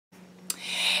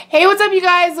Hey, what's up you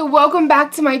guys? Welcome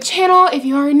back to my channel. If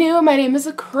you are new, my name is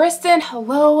Cristin.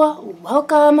 Hello,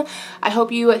 welcome. I hope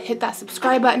you hit that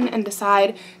subscribe button and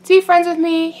decide to be friends with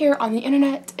me here on the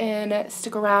internet and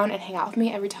stick around and hang out with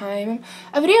me every time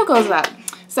a video goes up.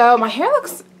 So my hair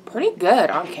looks pretty good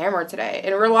on camera today.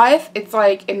 In real life, it's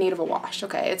like in need of a wash,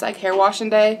 okay? It's like hair washing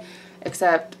day,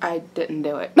 except I didn't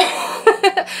do it.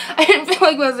 I didn't feel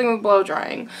like messing with blow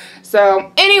drying.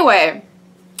 So anyway,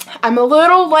 I'm a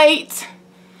little late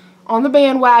on the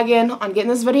bandwagon on getting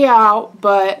this video out,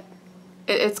 but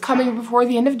it's coming before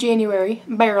the end of January,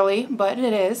 barely, but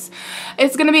it is.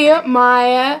 It's gonna be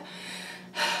my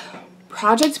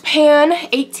Project Pan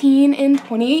 18 in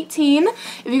 2018.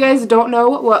 If you guys don't know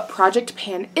what Project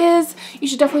Pan is, you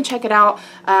should definitely check it out.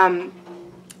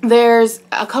 There's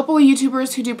a couple of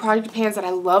YouTubers who do Project Pans that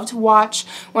I love to watch.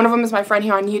 One of them is my friend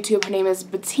here on YouTube. Her name is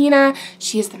Bettina.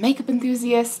 She is the makeup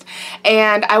enthusiast.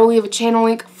 And I will leave a channel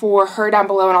link for her down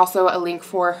below and also a link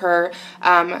for her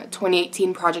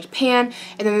 2018 Project Pan.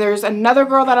 And then there's another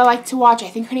girl that I like to watch. I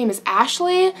think her name is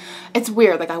Ashley. It's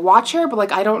weird. Like, I watch her, but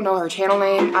like I don't know her channel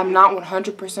name. I'm not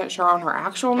 100% sure on her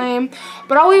actual name.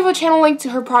 But I'll leave a channel link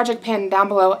to her Project Pan down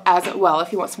below as well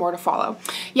if you want some more to follow.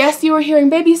 Yes, you are hearing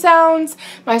baby sounds.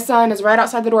 My son is right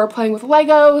outside the door playing with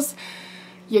Legos.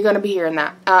 You're gonna be hearing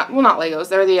that. Well, not Legos.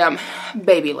 They're the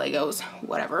baby Legos.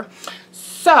 Whatever.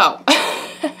 So,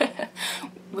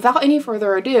 without any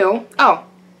further ado,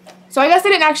 so I guess I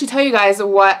didn't actually tell you guys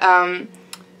what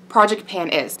Project Pan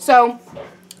is. So,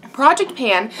 Project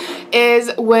Pan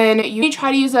is when you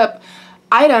try to use up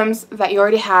items that you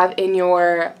already have in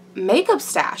your makeup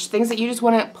stash. Things that you just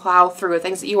want to plow through,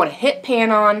 things that you want to hit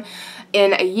pan on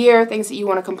in a year, things that you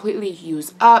want to completely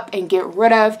use up and get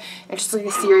rid of, and just like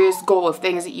a serious goal of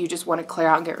things that you just want to clear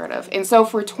out and get rid of. And so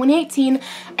for 2018,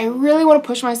 I really want to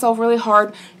push myself really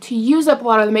hard to use up a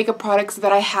lot of the makeup products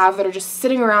that I have that are just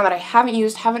sitting around that I haven't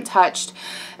used, haven't touched,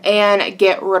 and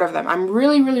get rid of them. I'm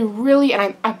really,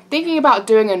 and I'm thinking about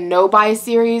doing a no-buy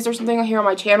series or something here on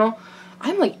my channel.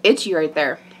 I'm like itchy right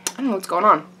there. I don't know what's going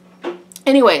on.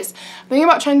 Anyways, I'm thinking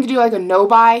about trying to do like a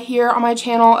no-buy here on my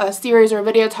channel, a series or a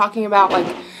video talking about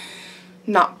like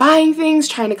not buying things,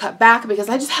 trying to cut back, because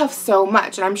I just have so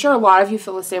much, and I'm sure a lot of you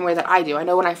feel the same way that I do. I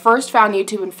know when I first found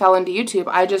YouTube and fell into YouTube,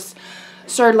 I just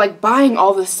started like buying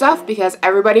all this stuff because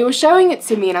everybody was showing it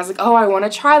to me, and I was like, oh, I want to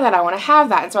try that, I want to have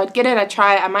that. And so I'd get it, I'd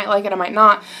try it, I might like it, I might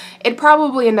not. It'd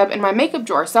probably end up in my makeup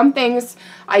drawer. Some things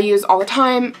I use all the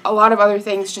time, a lot of other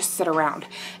things just sit around,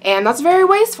 and that's very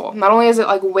wasteful. Not only is it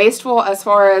like wasteful as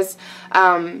far as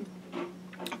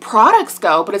products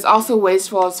go, but it's also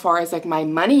wasteful as far as like my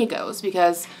money goes,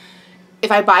 because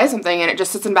if I buy something and it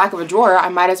just sits in the back of a drawer, I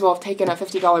might as well have taken a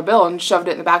 $50 bill and shoved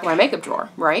it in the back of my makeup drawer,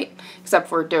 right? Except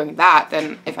for doing that,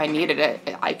 then if I needed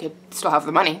it, I could still have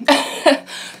the money.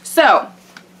 So,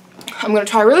 I'm going to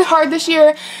try really hard this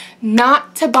year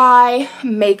not to buy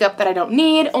makeup that I don't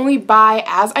need, only buy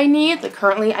as I need. Like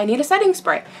currently, I need a setting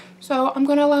spray. So, I'm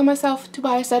going to allow myself to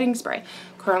buy a setting spray.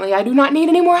 Currently, I do not need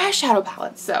any more eyeshadow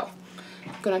palettes, so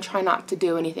I'm going to try not to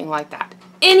do anything like that.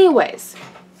 Anyways,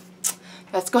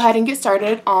 let's go ahead and get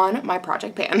started on my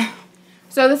Project Pan.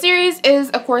 So the series is,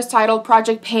 of course, titled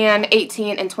Project Pan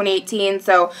 18 in 2018.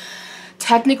 So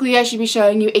technically I should be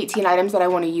showing you 18 items that I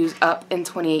want to use up in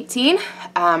 2018.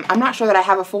 I'm not sure that I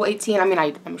have a full 18. I mean,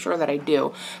 I'm sure that I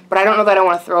do. But I don't know that I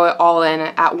want to throw it all in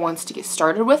at once to get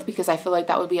started with, because I feel like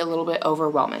that would be a little bit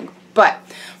overwhelming. But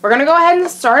we're going to go ahead and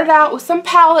start it out with some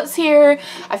palettes here.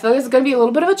 I feel like this is going to be a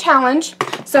little bit of a challenge.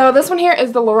 So this one here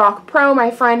is the Lorac Pro. My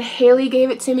friend Haley gave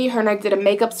it to me. Her and I did a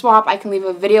makeup swap. I can leave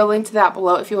a video link to that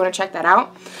below if you want to check that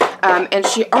out. And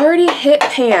she already hit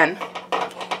pan.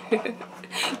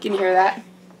 Can you hear that?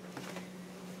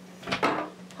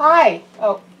 Hi.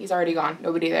 Oh, he's already gone.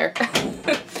 Nobody there.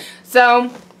 So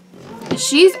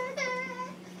she's...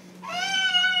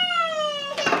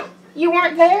 You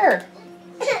weren't there.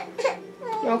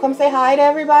 You want to come say hi to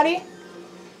everybody?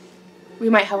 We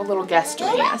might have a little guest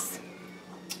joining us.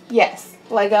 Yes.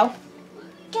 Lego?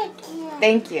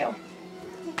 Thank you.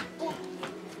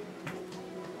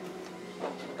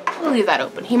 We'll leave that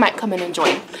open. He might come in and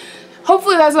join.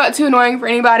 Hopefully that's not too annoying for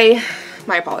anybody.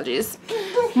 My apologies.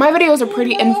 My videos are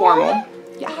pretty informal.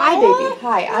 Yeah, hi baby.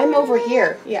 Hi, I'm over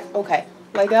here. Yeah, okay.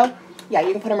 Lego? Yeah,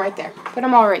 you can put them right there. Put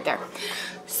them all right there.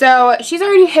 So she's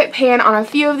already hit pan on a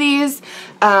few of these.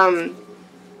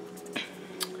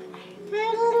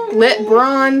 Lip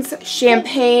Bronze,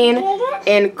 Champagne,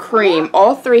 and Cream.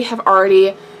 All three have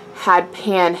already had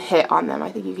pan hit on them. I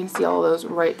think you can see all of those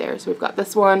right there. So we've got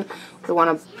this one, the one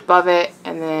above it,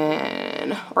 and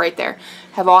then right there.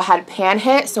 Have all had pan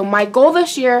hit. So my goal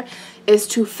this year is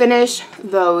to finish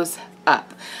those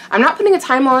up. I'm not putting a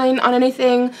timeline on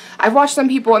anything. I've watched some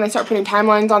people and they start putting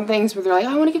timelines on things where they're like, oh,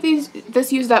 I want to get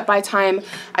this used up by time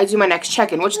I do my next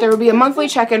check-in, which there will be a monthly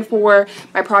check-in for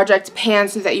my project pan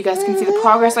so that you guys can see the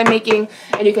progress I'm making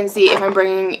and you can see if I'm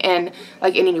bringing in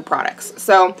like any new products.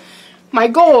 So my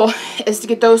goal is to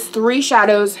get those 3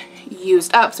 shadows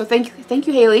used up. So thank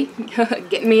you Haley,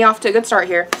 getting me off to a good start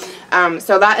here.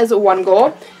 So that is one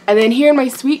goal. And then here in my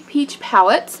Sweet Peach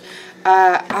palette,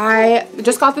 I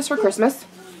just got this for Christmas,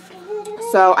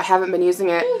 so I haven't been using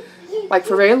it like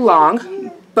for very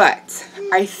long, but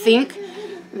I think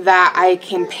that I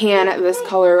can pan this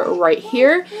color right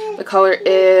here. The color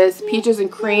is Peaches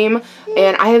and Cream,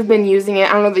 and I have been using it,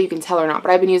 I don't know that you can tell or not,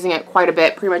 but I've been using it quite a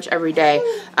bit, pretty much every day,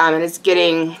 and it's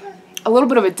getting a little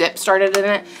bit of a dip started in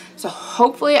it, so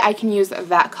hopefully I can use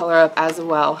that color up as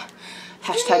well.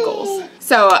 Hashtag goals.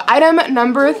 So item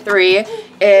number 3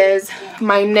 is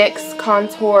my NYX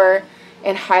Contour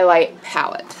and Highlight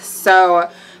Palette. So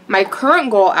my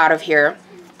current goal out of here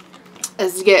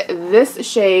is to get this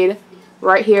shade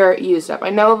right here used up. I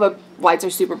know the lights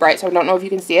are super bright, so I don't know if you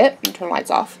can see it. Let me turn the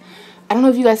lights off. I don't know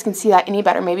if you guys can see that any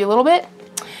better, maybe a little bit.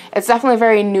 It's definitely a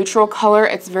very neutral color.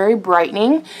 It's very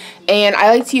brightening, and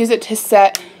I like to use it to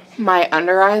set my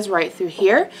under eyes right through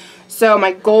here. So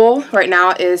my goal right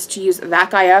now is to use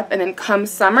that guy up, and then come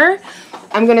summer,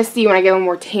 I'm going to see when I get a little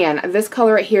more tan. This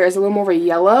color right here is a little more of a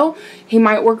yellow. He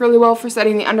might work really well for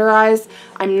setting the under eyes.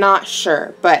 I'm not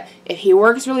sure, but if he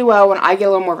works really well when I get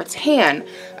a little more of a tan,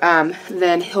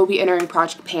 then he'll be entering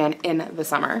Project Pan in the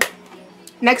summer.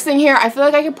 Next thing here, I feel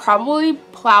like I could probably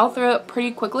plow through it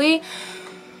pretty quickly,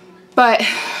 but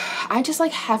I just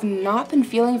like have not been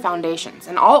feeling foundations.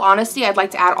 In all honesty, I'd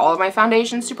like to add all of my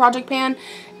foundations to Project Pan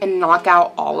and knock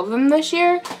out all of them this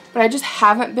year, but I just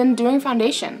haven't been doing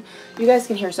foundation. You guys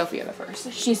can hear Sophia the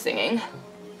first. She's singing.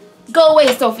 Go away,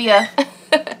 Sophia.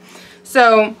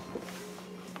 So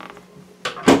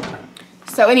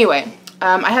anyway,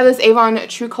 I have this Avon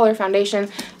True Color foundation.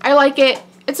 I like it.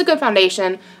 It's a good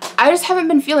foundation. I just haven't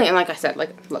been feeling it. And like I said,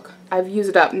 like, look, I've used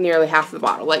it up nearly half of the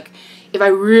bottle. Like, if I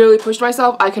really pushed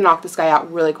myself, I can knock this guy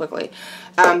out really quickly.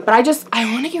 But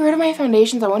I want to get rid of my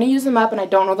foundations. I want to use them up, and I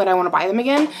don't know that I want to buy them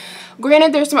again.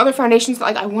 Granted, there's some other foundations that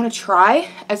like I want to try.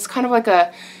 It's kind of like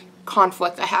a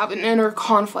conflict. I have an inner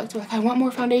conflict. Like, I want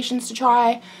more foundations to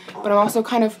try, but I'm also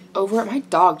kind of over it. My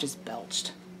dog just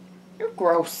belched. You're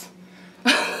gross.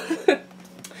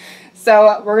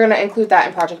 So we're going to include that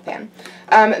in Project Pan.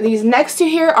 These next 2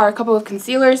 here are a couple of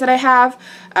concealers that I have.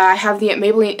 I have the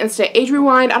Maybelline Instant Age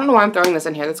Rewind. I don't know why I'm throwing this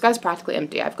in here. This guy's practically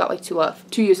empty. I've got like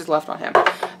 2 uses left on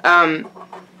him.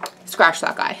 Scratch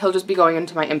that guy. He'll just be going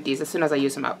into my empties as soon as I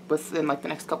use him up within like the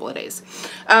next couple of days.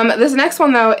 This next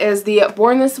one though is the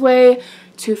Born This Way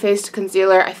Too Faced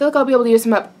Concealer. I feel like I'll be able to use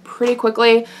him up pretty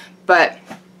quickly, but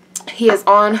he is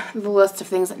on the list of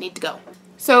things that need to go.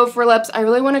 So for lips, I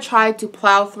really want to try to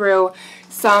plow through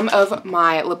some of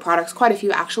my lip products, quite a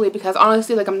few actually, because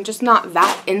honestly, like, I'm just not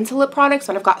that into lip products,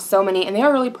 but I've got so many, and they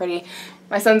are really pretty.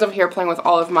 My son's over here playing with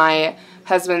all of my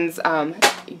husband's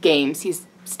games. He's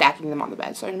stacking them on the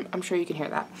bed, so I'm sure you can hear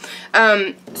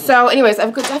that. So anyways,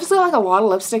 I've obviously like a lot of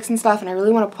lipsticks and stuff, and I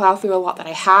really want to plow through a lot that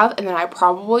I have, and then I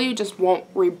probably just won't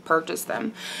repurchase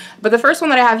them. But the first one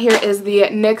that I have here is the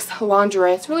NYX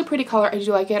Lingerie. It's a really pretty color. I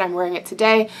do like it. I'm wearing it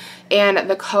today, and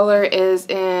the color is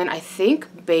in, I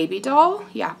think, Baby Doll.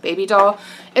 Yeah, Baby Doll.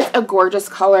 It's a gorgeous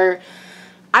color.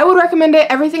 I would recommend it.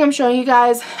 Everything I'm showing you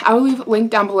guys, I will leave a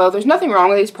link down below. There's nothing wrong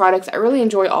with these products. I really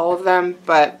enjoy all of them,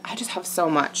 but I just have so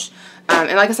much.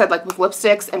 And like I said, like with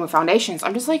lipsticks and with foundations,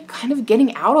 I'm just like kind of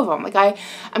getting out of them. Like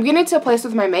I'm getting to a place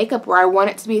with my makeup where I want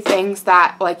it to be things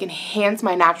that like enhance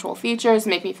my natural features,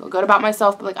 make me feel good about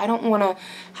myself, but like I don't want to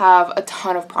have a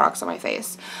ton of products on my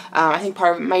face. I think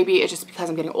part of it maybe it's just because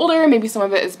I'm getting older. Maybe some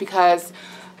of it is because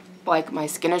like my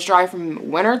skin is dry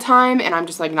from winter time and I'm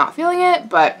just like not feeling it.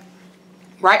 But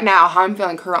right now, how I'm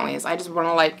feeling currently is I just want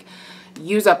to like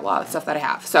use up a lot of stuff that I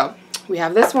have. So we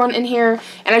have this one in here,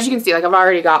 and as you can see, like I've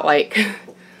already got like,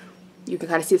 you can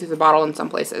kind of see through the bottle in some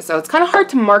places. So it's kind of hard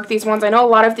to mark these ones. I know a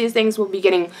lot of these things I will be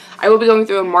going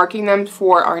through and marking them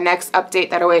for our next update.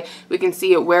 That way we can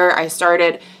see where I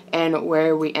started and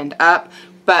where we end up.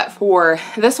 But for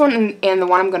this one and the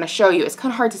one I'm going to show you, it's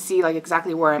kind of hard to see like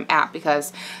exactly where I'm at,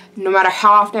 because no matter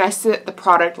how often I sit the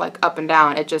product like up and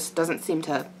down, it just doesn't seem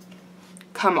to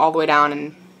come all the way down,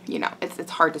 and you know,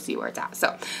 it's hard to see where it's at.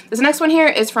 So this next one here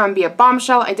is from Be a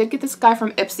Bombshell. I did get this guy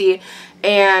from Ipsy,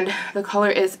 and the color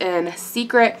is in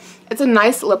Secret. It's a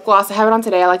nice lip gloss. I have it on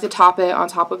today. I like to top it on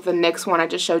top of the NYX one I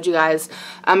just showed you guys.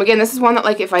 Again, this is one that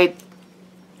like if I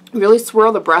really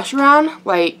swirl the brush around,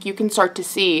 like you can start to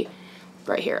see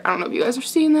right here. I don't know if you guys are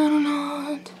seeing that or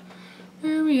not.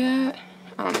 Where are we at?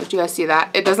 I don't know if you guys see that.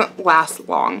 It doesn't last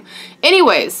long.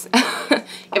 Anyways, if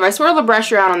I swirl the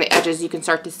brush around on the edges, you can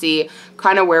start to see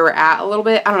kind of where we're at a little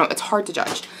bit. I don't know. It's hard to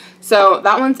judge. So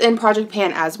that one's in Project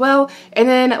Pan as well. And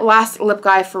then last lip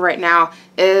guy for right now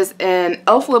is an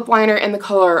e.l.f. lip liner in the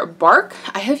color Bark.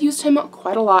 I have used him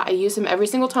quite a lot. I use him every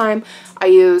single time I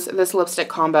use this lipstick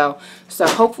combo. So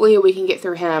hopefully we can get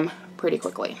through him pretty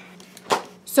quickly.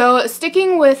 So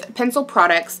sticking with pencil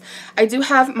products, I do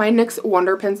have my NYX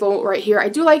Wonder Pencil right here. I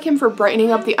do like him for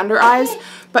brightening up the under eyes,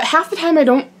 but half the time I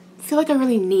don't feel like I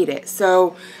really need it.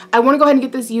 So I want to go ahead and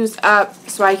get this used up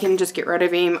so I can just get rid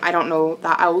of him. I don't know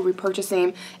that I will repurchase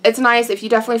him. It's nice if you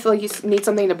definitely feel like you need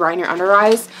something to brighten your under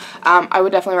eyes. I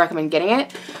would definitely recommend getting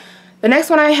it. The next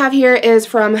one I have here is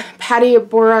from Patty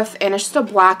Boruth, and it's just a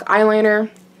black eyeliner.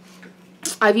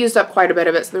 I've used up quite a bit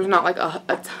of it, so there's not like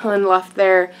a ton left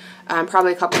there.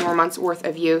 Probably a couple more months worth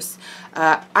of use.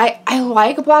 I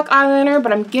like black eyeliner,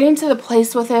 but I'm getting to the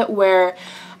place with it where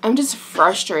I'm just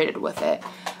frustrated with it.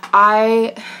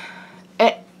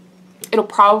 It'll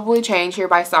probably change here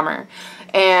by summer,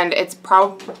 and it's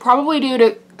probably due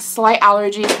to slight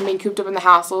allergies from being cooped up in the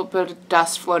house, a little bit of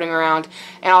dust floating around,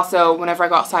 and also whenever I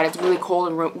go outside it's really cold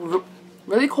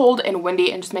and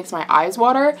windy and just makes my eyes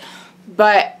water.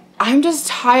 But I'm just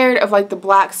tired of like the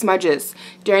black smudges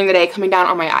during the day coming down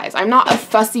on my eyes. I'm not a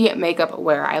fussy makeup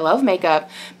wearer. I love makeup,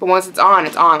 but once it's on,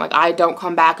 it's on. Like, I don't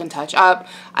come back and touch up.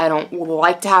 I don't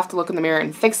like to have to look in the mirror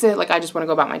and fix it. Like, I just want to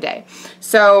go about my day.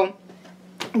 So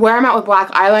where I'm at with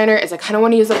black eyeliner is I kind of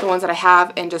want to use up the ones that I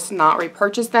have and just not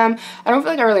repurchase them. I don't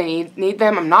feel like I really need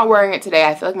them. I'm not wearing it today.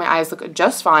 I feel like my eyes look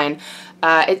just fine.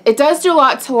 It does do a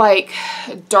lot to like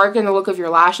darken the look of your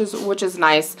lashes, which is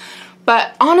nice.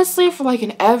 But honestly, for like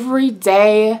an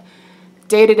everyday,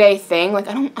 day-to-day thing, like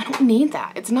I don't need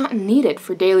that. It's not needed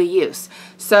for daily use.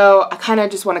 So I kind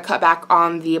of just want to cut back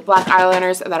on the black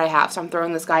eyeliners that I have. So I'm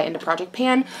throwing this guy into Project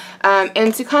Pan.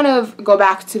 And to kind of go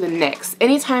back to the NYX,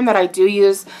 anytime that I do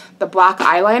use the black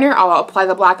eyeliner, I'll apply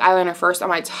the black eyeliner first on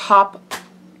my top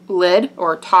lid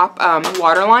or top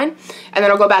waterline, and then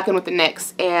I'll go back in with the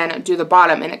NYX and do the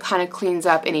bottom, and it kind of cleans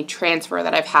up any transfer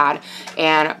that I've had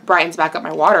and brightens back up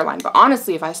my waterline. But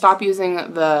honestly, if I stop using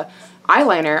the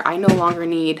eyeliner, I no longer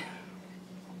need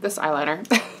this eyeliner.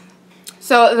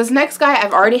 So this next guy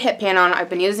I've already hit pan on. I've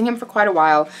been using him for quite a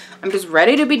while. I'm just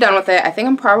ready to be done with it. I think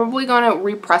I'm probably going to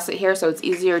repress it here so it's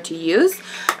easier to use.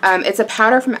 It's a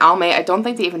powder from Almay. I don't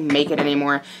think they even make it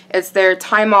anymore. It's their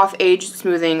Time Off Age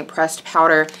Smoothing Pressed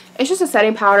Powder. It's just a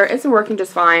setting powder. It's working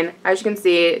just fine. As you can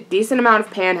see, decent amount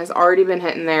of pan has already been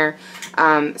hitting there.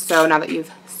 So now that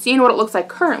you've seen what it looks like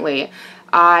currently,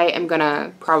 I am going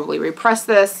to probably repress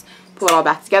this, pull it all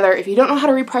back together. If you don't know how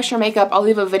to repress your makeup, I'll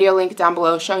leave a video link down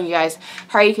below showing you guys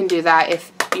how you can do that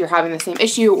if you're having the same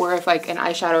issue or if like an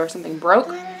eyeshadow or something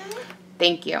broke.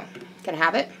 Thank you. Can I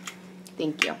have it?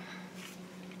 Thank you.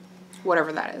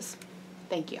 Whatever that is.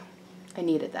 Thank you. I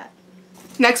needed that.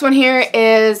 Next one here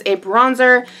is a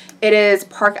bronzer. It is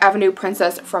Park Avenue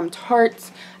Princess from Tarte.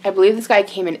 I believe this guy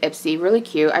came in Ipsy. Really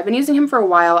cute. I've been using him for a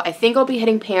while. I think I'll be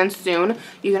hitting pan soon.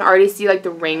 You can already see like the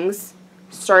rings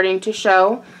starting to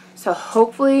show. So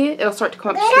hopefully it'll start to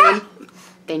come up soon.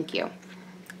 Thank you.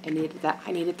 I needed that.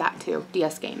 I needed that too.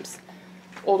 DS Games.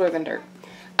 Older than dirt.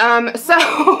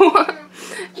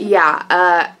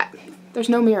 Yeah. There's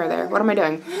no mirror there. What am I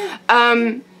doing?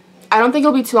 I don't think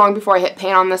it'll be too long before I hit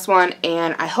pan on this one,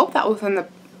 and I hope that within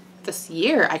this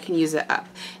year I can use it up.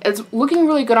 It's looking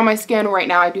really good on my skin right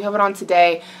now. I do have it on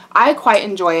today. I quite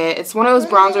enjoy it. It's one of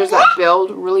those bronzers that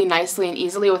build really nicely and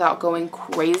easily without going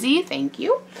crazy. Thank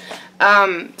you.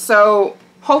 So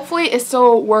hopefully it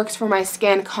still works for my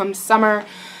skin come summer.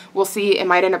 We'll see. It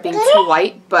might end up being too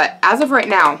light, but as of right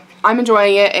now, I'm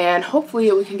enjoying it, and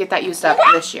hopefully we can get that used up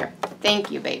this year.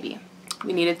 Thank you, baby.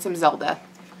 We needed some Zelda.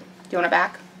 Do you want it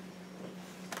back?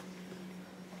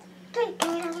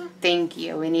 Thank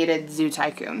you. We needed Zoo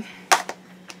Tycoon.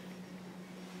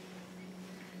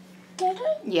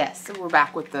 Yes, we're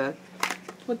back with the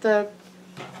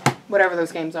whatever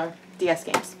those games are. DS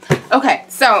games. Okay,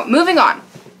 so moving on.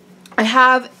 I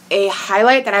have a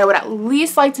highlight that I would at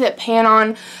least like to hit pan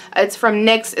on. It's from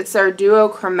NYX. It's their Duo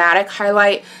Chromatic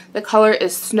Highlight. The color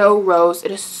is Snow Rose.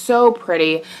 It is so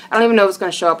pretty. I don't even know if it's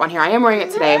going to show up on here. I am wearing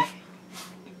it today.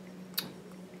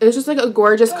 It's just like a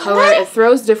gorgeous color. It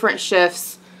throws different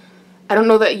shifts. I don't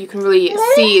know that you can really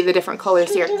see the different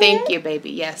colors here. Thank you,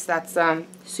 baby. Yes, that's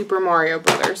Super Mario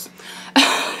Brothers.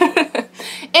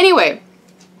 Anyway,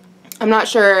 I'm not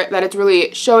sure that it's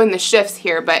really showing the shifts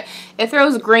here, but it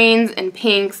throws greens and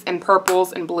pinks and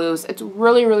purples and blues. It's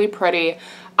really, really pretty.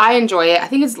 I enjoy it. I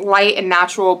think it's light and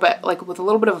natural, but like with a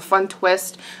little bit of a fun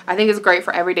twist. I think it's great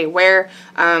for everyday wear.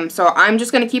 So I'm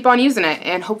just going to keep on using it,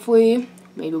 and hopefully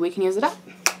maybe we can use it up.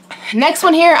 Next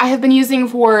one here I have been using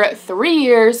for 3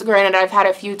 years. Granted, I've had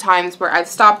a few times where I've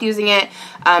stopped using it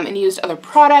and used other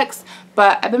products,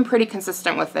 but I've been pretty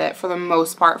consistent with it for the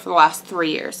most part for the last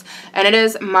 3 years. And it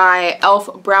is my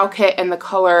e.l.f. Brow Kit in the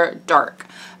color Dark.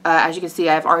 As you can see,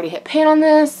 I've already hit pan on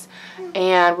this,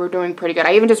 and we're doing pretty good.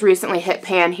 I even just recently hit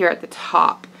pan here at the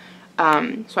top.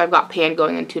 So I've got pan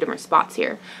going in 2 different spots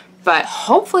here. But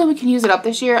hopefully we can use it up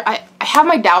this year. I have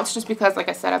my doubts just because, like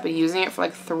I said, I've been using it for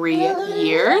like 3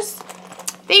 years.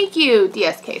 Thank you,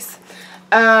 DS Case.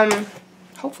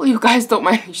 Hopefully you guys don't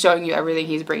mind me showing you everything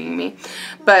he's bringing me.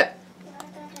 But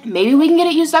maybe we can get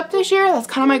it used up this year. That's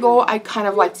kind of my goal. I kind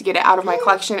of like to get it out of my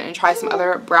collection and try some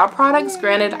other brow products.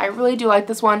 Granted, I really do like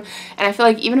this one. And I feel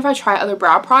like even if I try other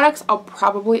brow products, I'll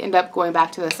probably end up going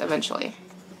back to this eventually.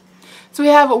 So we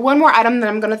have one more item that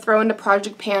I'm going to throw into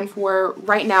Project Pan for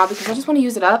right now because I just want to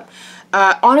use it up.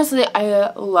 Honestly,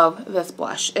 I love this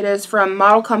blush. It is from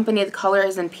Model Company. The color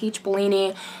is in Peach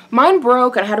Bellini. Mine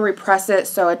broke and I had to repress it,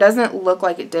 so it doesn't look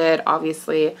like it did,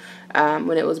 obviously,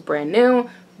 when it was brand new.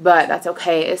 But that's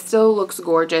okay. It still looks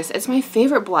gorgeous. It's my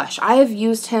favorite blush. I have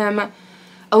used him.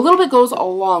 A little bit goes a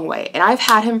long way, and I've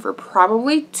had him for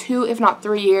probably 2 if not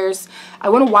 3 years. I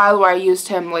went a while where I used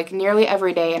him like nearly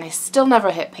every day, and I still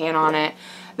never hit pan on it.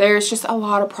 There's just a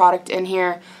lot of product in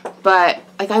here, but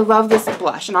like I love this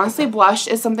blush, and honestly blush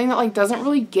is something that like doesn't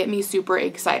really get me super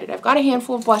excited. I've got a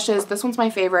handful of blushes. This one's my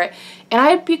favorite, and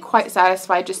I'd be quite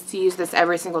satisfied just to use this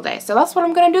every single day. So that's what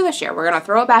I'm going to do this year. We're going to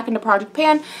throw it back into Project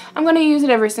Pan. I'm going to use it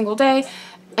every single day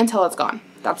until it's gone.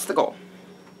 That's the goal.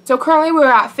 So currently we're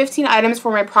at 15 items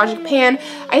for my Project Pan.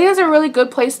 I think it's a really good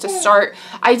place to start.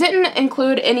 I didn't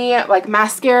include any like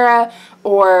mascara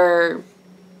or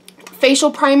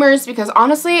facial primers because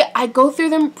honestly I go through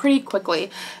them pretty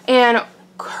quickly. And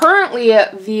currently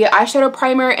the eyeshadow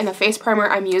primer and the face primer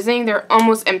I'm using, they're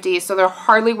almost empty, so they're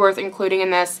hardly worth including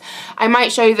in this. I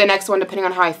might show you the next one depending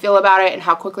on how I feel about it and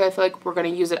how quickly I feel like we're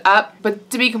going to use it up. But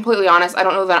to be completely honest, I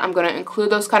don't know that I'm going to include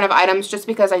those kind of items just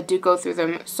because I do go through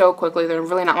them so quickly. They're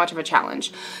really not much of a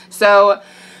challenge. So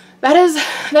that is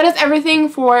everything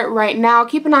for right now.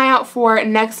 Keep an eye out for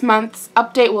next month's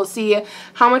update. We'll see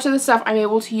how much of the stuff I'm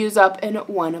able to use up in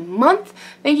 1 month.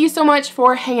 Thank you so much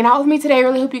for hanging out with me today. I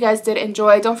really hope you guys did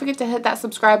enjoy. Don't forget to hit that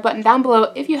subscribe button down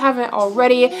below if you haven't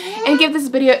already, and give this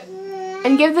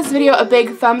video a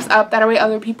big thumbs up. That way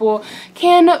other people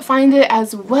can find it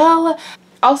as well.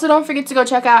 Also, don't forget to go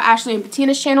check out Ashley and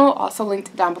Bettina's channel, also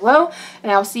linked down below.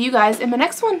 And I'll see you guys in my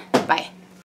next one. Bye.